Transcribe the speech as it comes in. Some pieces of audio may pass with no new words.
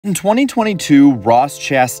In 2022, Ross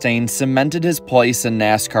Chastain cemented his place in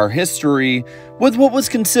NASCAR history with what was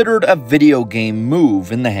considered a video game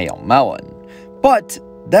move in the Hail Melon. But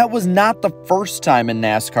that was not the first time in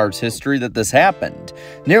NASCAR's history that this happened.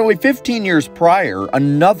 Nearly 15 years prior,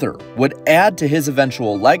 another would add to his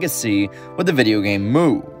eventual legacy with a video game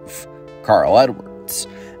move: Carl Edwards.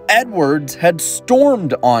 Edwards had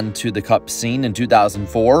stormed onto the Cup scene in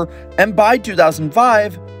 2004, and by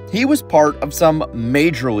 2005, he was part of some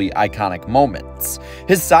majorly iconic moments.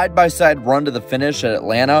 His side-by-side run to the finish at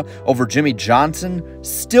Atlanta over Jimmie Johnson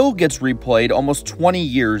still gets replayed almost 20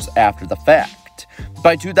 years after the fact.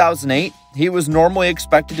 By 2008, he was normally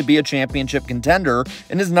expected to be a championship contender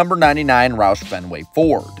in his number 99 Roush Fenway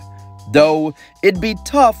Ford. Though it'd be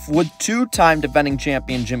tough with two-time defending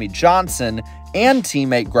champion Jimmie Johnson and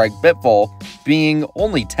teammate Greg Biffle being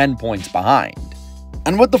only 10 points behind.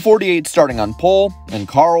 And with the 48 starting on pole and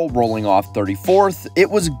Carl rolling off 34th, it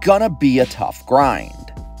was gonna be a tough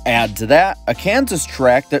grind. Add to that a Kansas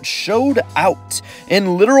track that showed out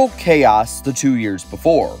in literal chaos the 2 years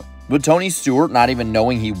before, with Tony Stewart not even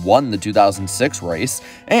knowing he won the 2006 race,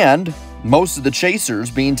 and most of the chasers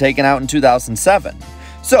being taken out in 2007.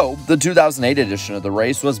 So the 2008 edition of the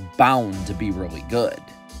race was bound to be really good.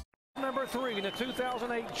 Number 3 in the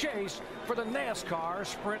 2008 chase for the NASCAR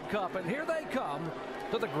Sprint Cup, and here they come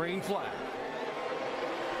to the green flag.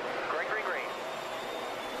 Green, green, green.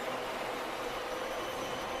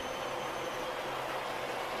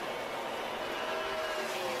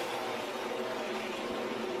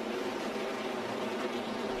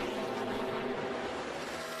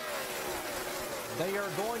 They are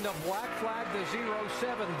going to black flag the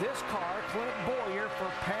 07. This car, Clint Boyer,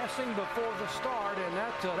 for passing before the start, and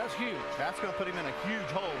that's huge. That's going to put him in a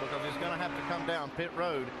huge hole because he's going to have to come down pit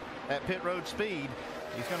road at pit road speed.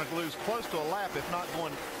 He's going to lose close to a lap, if not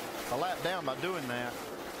going a lap down by doing that.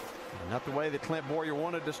 Not the way that Clint Boyer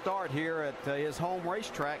wanted to start here at his home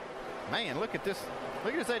racetrack. Man, look at this.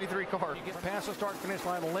 Look at this 83 car. You get past the start finish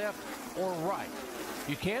line left or right.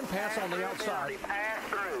 You can pass on the outside. Pass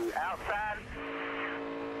through, outside.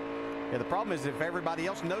 Yeah, the problem is if everybody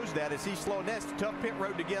else knows that, as he's slowing down, it's a tough pit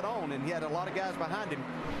road to get on, and he had a lot of guys behind him.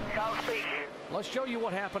 Let's show you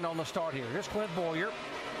what happened on the start here. Here's Clint Boyer.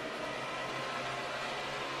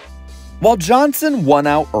 While Johnson won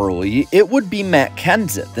out early, it would be Matt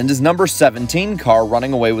Kenseth and his number 17 car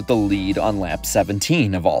running away with the lead on lap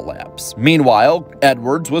 17 of all laps. Meanwhile,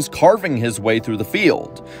 Edwards was carving his way through the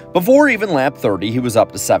field. Before even lap 30, he was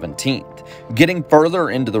up to 17th. Getting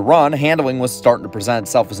further into the run, handling was starting to present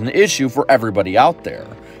itself as an issue for everybody out there.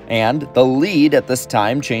 And the lead at this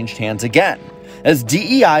time changed hands again, as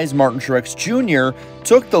DEI's Martin Truex Jr.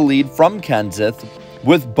 took the lead from Kenseth,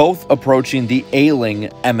 with both approaching the ailing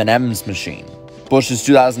M&M's machine. Busch's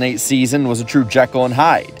 2008 season was a true Jekyll and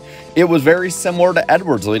Hyde. It was very similar to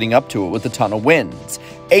Edwards leading up to it with a ton of wins,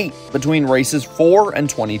 8 between races 4 and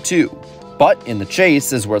 22. But in the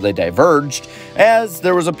chase is where they diverged, as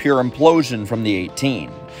there was a pure implosion from the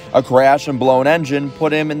 18. A crash and blown engine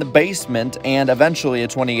put him in the basement, and eventually a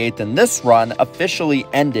 28th in this run officially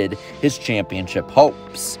ended his championship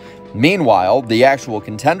hopes. Meanwhile, the actual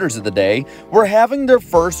contenders of the day were having their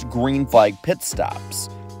first green flag pit stops.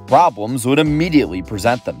 Problems would immediately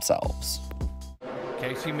present themselves.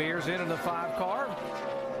 Casey Mears in the 5 car.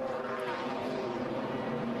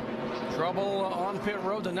 Trouble on pit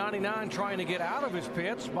road. The 99 trying to get out of his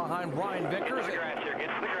pits behind Brian Vickers. Get to the grass here. Get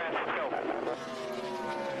to the grass. Let's go.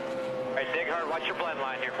 All right, dig hard. Watch your blend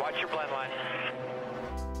line here. Watch your blend line.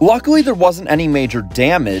 Luckily, there wasn't any major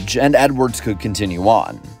damage, and Edwards could continue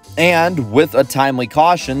on. And with a timely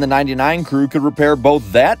caution, the 99 crew could repair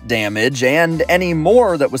both that damage and any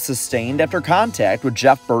more that was sustained after contact with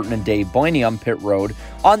Jeff Burton and Dave Blaney on pit road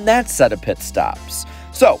on that set of pit stops.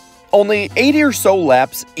 So, only 80 or so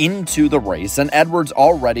laps into the race, and Edwards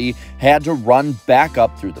already had to run back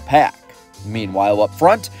up through the pack. Meanwhile, up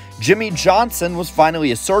front, Jimmie Johnson was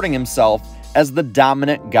finally asserting himself as the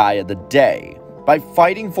dominant guy of the day by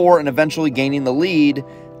fighting for and eventually gaining the lead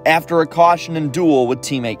after a caution and duel with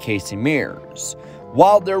teammate Casey Mears.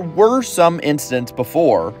 While there were some incidents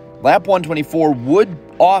before, lap 124 would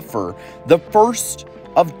offer the first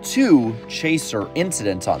of 2 chaser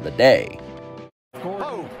incidents on the day.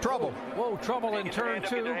 Oh, trouble. Whoa, trouble in turn 2.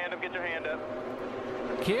 Get your hand up, get your hand up.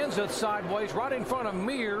 Kenseth sideways right in front of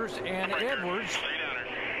Mears and Edwards.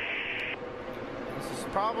 This is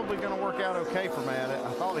probably going to work out okay for Matt.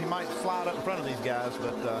 I thought he might slide up in front of these guys,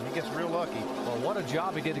 but he gets real lucky. Well, what a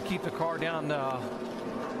job he did to keep the car down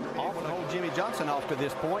Off and hold Jimmie Johnson off to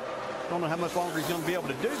this point. Don't know how much longer he's going to be able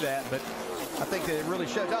to do that, but I think that it really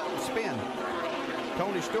shut up the spin.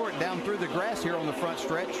 Tony Stewart down through the grass here on the front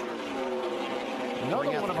stretch.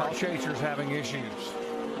 Another one of our chasers having issues.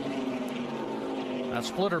 That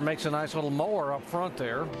splitter makes a nice little mower up front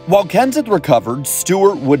there. While Kenseth recovered,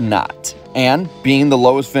 Stewart would not. And being the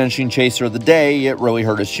lowest finishing chaser of the day, it really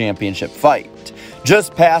hurt his championship fight.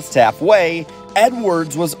 Just past halfway,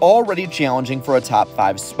 Edwards was already challenging for a top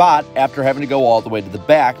 5 spot after having to go all the way to the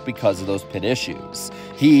back because of those pit issues.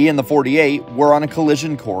 He and the 48 were on a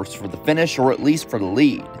collision course for the finish, or at least for the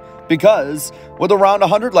lead, because with around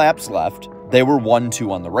 100 laps left, they were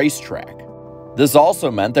 1-2 on the racetrack. This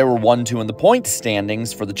also meant they were 1-2 in the points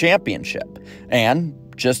standings for the championship,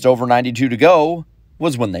 and just over 92 to go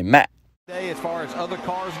was when they met. As far as other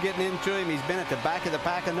cars getting into him, he's been at the back of the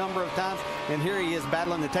pack a number of times, and here he is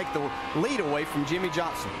battling to take the lead away from Jimmie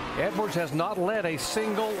Johnson. Edwards has not led a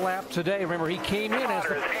single lap today. Remember, he came in as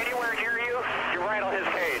anywhere near you, you're right on his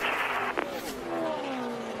cage.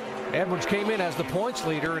 Edwards came in as the points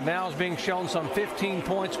leader and now is being shown some 15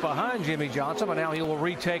 points behind Jimmie Johnson, but now he will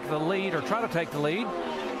retake the lead, or try to take the lead.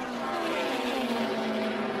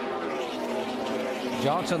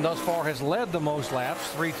 Johnson thus far has led the most laps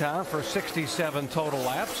 3 times for 67 total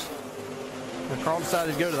laps. Carl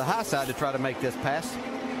decided to go to the high side to try to make this pass,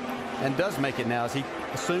 and does make it now as he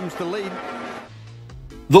assumes the lead.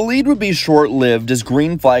 The lead would be short-lived as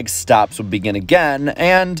green flag stops would begin again,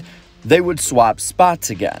 and they would swap spots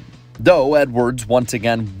again. Though Edwards once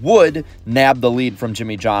again would nab the lead from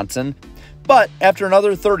Jimmie Johnson, but after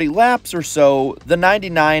another 30 laps or so, the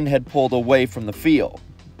 99 had pulled away from the field.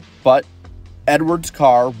 But Edwards'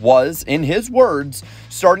 car was, in his words,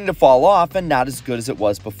 starting to fall off and not as good as it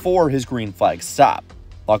was before his green flag stop.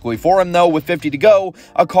 Luckily for him, though, with 50 to go,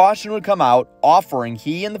 a caution would come out offering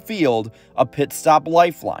he and the field a pit stop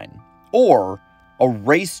lifeline, or a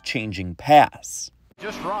race-changing pass.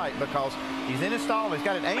 Just right, because he's in his stall, he's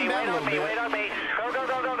got it aimed out a little bit. Wait on me. Go, go,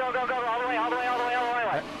 go, go, go, go, go, all the way, all the way, all the way, all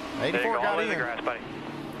the way. 84 got in. The grass, buddy.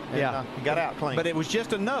 And, Yeah, he got out clean. But it was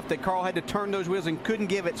just enough that Carl had to turn those wheels and couldn't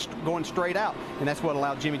give it going straight out, and that's what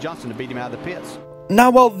allowed Jimmie Johnson to beat him out of the pits. Now,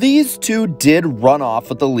 while these two did run off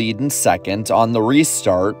with the lead in second on the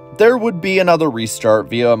restart, there would be another restart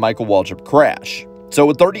via a Michael Waltrip crash. So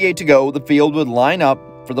with 38 to go, the field would line up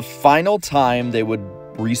for the final time they would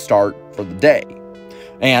restart for the day.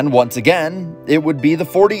 And once again, it would be the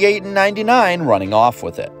 48 and 99 running off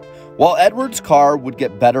with it. While Edwards' car would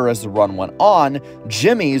get better as the run went on,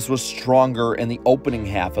 Jimmie's was stronger in the opening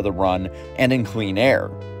half of the run and in clean air.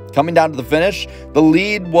 Coming down to the finish, the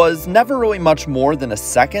lead was never really much more than a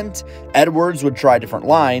second. Edwards would try different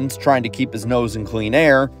lines, trying to keep his nose in clean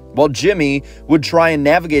air, while Jimmie would try and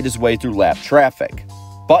navigate his way through lap traffic.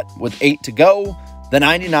 But with 8 to go, the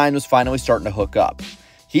 99 was finally starting to hook up.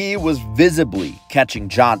 He was visibly catching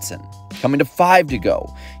Johnson. Coming to 5 to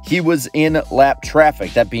go, he was in lap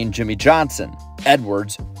traffic, that being Jimmie Johnson.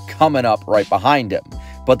 Edwards coming up right behind him.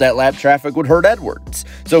 But that lap traffic would hurt Edwards,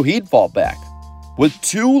 so he'd fall back. With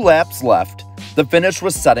 2 laps left, the finish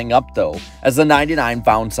was setting up though, as the 99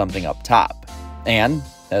 found something up top. And,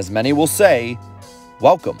 as many will say,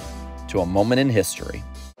 welcome to a moment in history.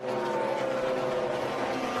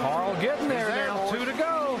 Carl getting there now, 2 to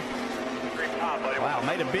go. Wow,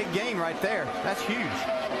 made a big gain right there. That's huge.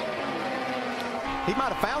 He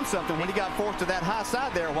might have found something when he got forced to that high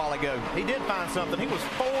side there a while ago. He did find something. He was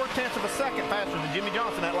 0.4 of a second faster than Jimmie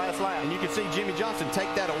Johnson that last lap. And you can see Jimmie Johnson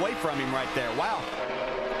take that away from him right there. Wow.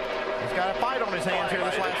 He's got a fight on his hands here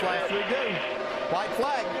this last lap. We do. White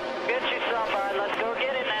flag. Get yourself on. Let's go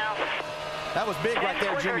get it now. That was big right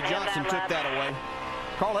there. Jimmie Johnson took that away.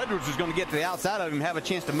 Carl Edwards was going to get to the outside of him and have a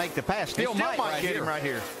chance to make the pass. Still might get him right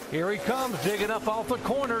here. Here he comes, digging up off the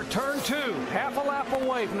corner, turn 2, half a lap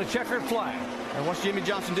away from the checkered flag. And what's Jimmie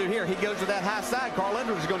Johnson do here? He goes to that high side. Carl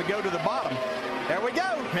Edwards is going to go to the bottom. There we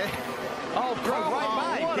go. Oh, Drove right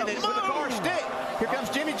by him. Hit it with a car stick. Here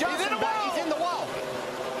comes Jimmie Johnson. He's in the wall.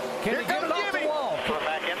 Can he get it off the wall? We're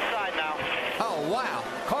back inside now. Oh, wow.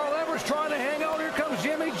 Carl Edwards trying to hang on. Here comes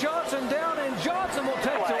Jimmie Johnson down, and Johnson will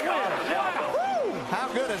take the win. Wow. How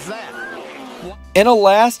good is that? In a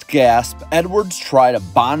last gasp, Edwards tried a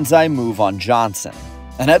bonsai move on Johnson,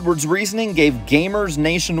 and Edwards' reasoning gave gamers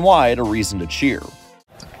nationwide a reason to cheer.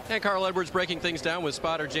 And Carl Edwards breaking things down with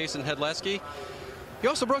spotter Jason Hedleski. You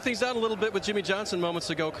also broke things down a little bit with Jimmie Johnson moments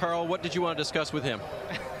ago. Carl, what did you want to discuss with him?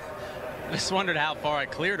 I just wondered how far I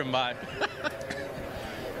cleared him by.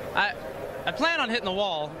 I planned on hitting the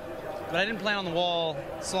wall, but I didn't plan on the wall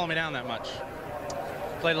slowing me down that much.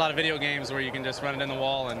 Played a lot of video games where you can just run it in the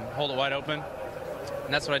wall and hold it wide open.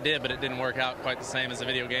 And that's what I did, but it didn't work out quite the same as a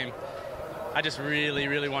video game. I just really,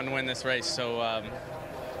 really wanted to win this race, so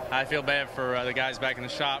I feel bad for the guys back in the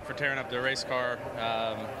shop for tearing up their race car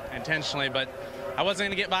intentionally, but I wasn't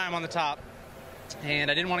going to get by him on the top,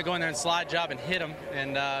 and I didn't want to go in there and slide job and hit him,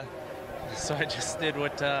 and so I just did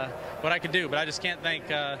what I could do. But I just can't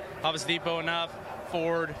thank Office Depot enough,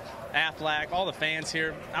 Ford, Aflac, all the fans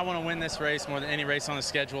here. I want to win this race more than any race on the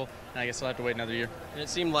schedule, and I guess I'll have to wait another year. And it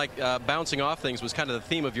seemed like bouncing off things was kind of the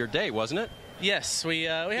theme of your day, wasn't it? Yes, we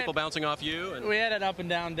People had bouncing off you. we had an up and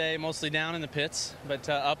down day, mostly down in the pits, but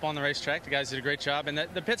up on the racetrack. The guys did a great job, and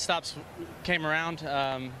the pit stops came around.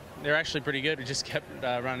 They're actually pretty good. We just kept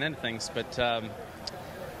running into things, but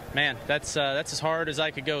man, that's as hard as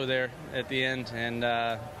I could go there at the end, and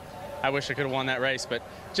I wish I could have won that race. But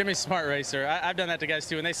Jimmy's a smart racer. I've done that to guys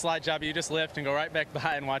too. When they slide job, you just lift and go right back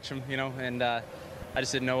by and watch them, you know. And I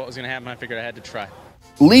just didn't know what was going to happen. I figured I had to try.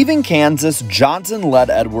 Leaving Kansas, Johnson led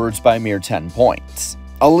Edwards by a mere 10 points,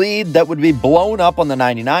 a lead that would be blown up on the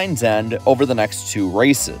 99's end over the next 2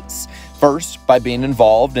 races. First, by being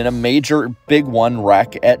involved in a major Big One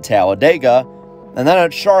wreck at Talladega, and then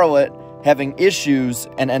at Charlotte, having issues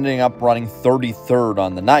and ending up running 33rd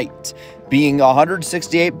on the night, being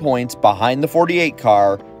 168 points behind the 48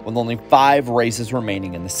 car with only 5 races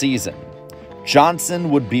remaining in the season. Johnson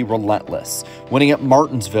would be relentless, winning at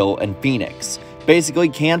Martinsville and Phoenix, basically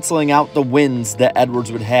canceling out the wins that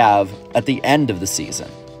Edwards would have at the end of the season.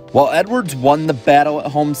 While Edwards won the battle at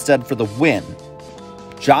Homestead for the win,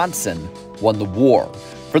 Johnson won the war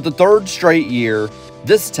for the 3rd straight year,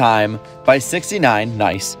 this time by 69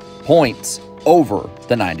 nice points over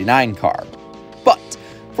the 99 car. But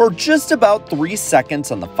for just about 3 seconds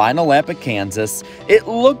on the final lap at Kansas, it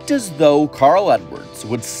looked as though Carl Edwards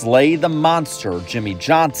would slay the monster Jimmie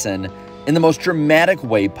Johnson in the most dramatic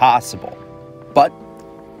way possible. But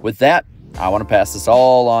with that, I want to pass this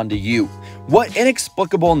all on to you. What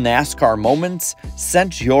inexplicable NASCAR moments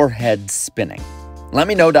sent your head spinning? Let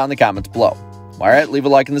me know down in the comments below. Alright, leave a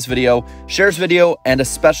like in this video, share this video, and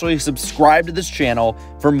especially subscribe to this channel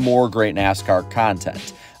for more great NASCAR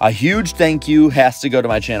content. A huge thank you has to go to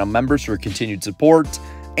my channel members for continued support,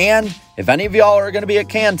 and if any of y'all are going to be at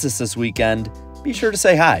Kansas this weekend, be sure to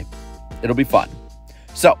say hi. It'll be fun.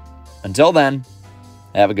 So, until then,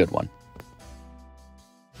 have a good one.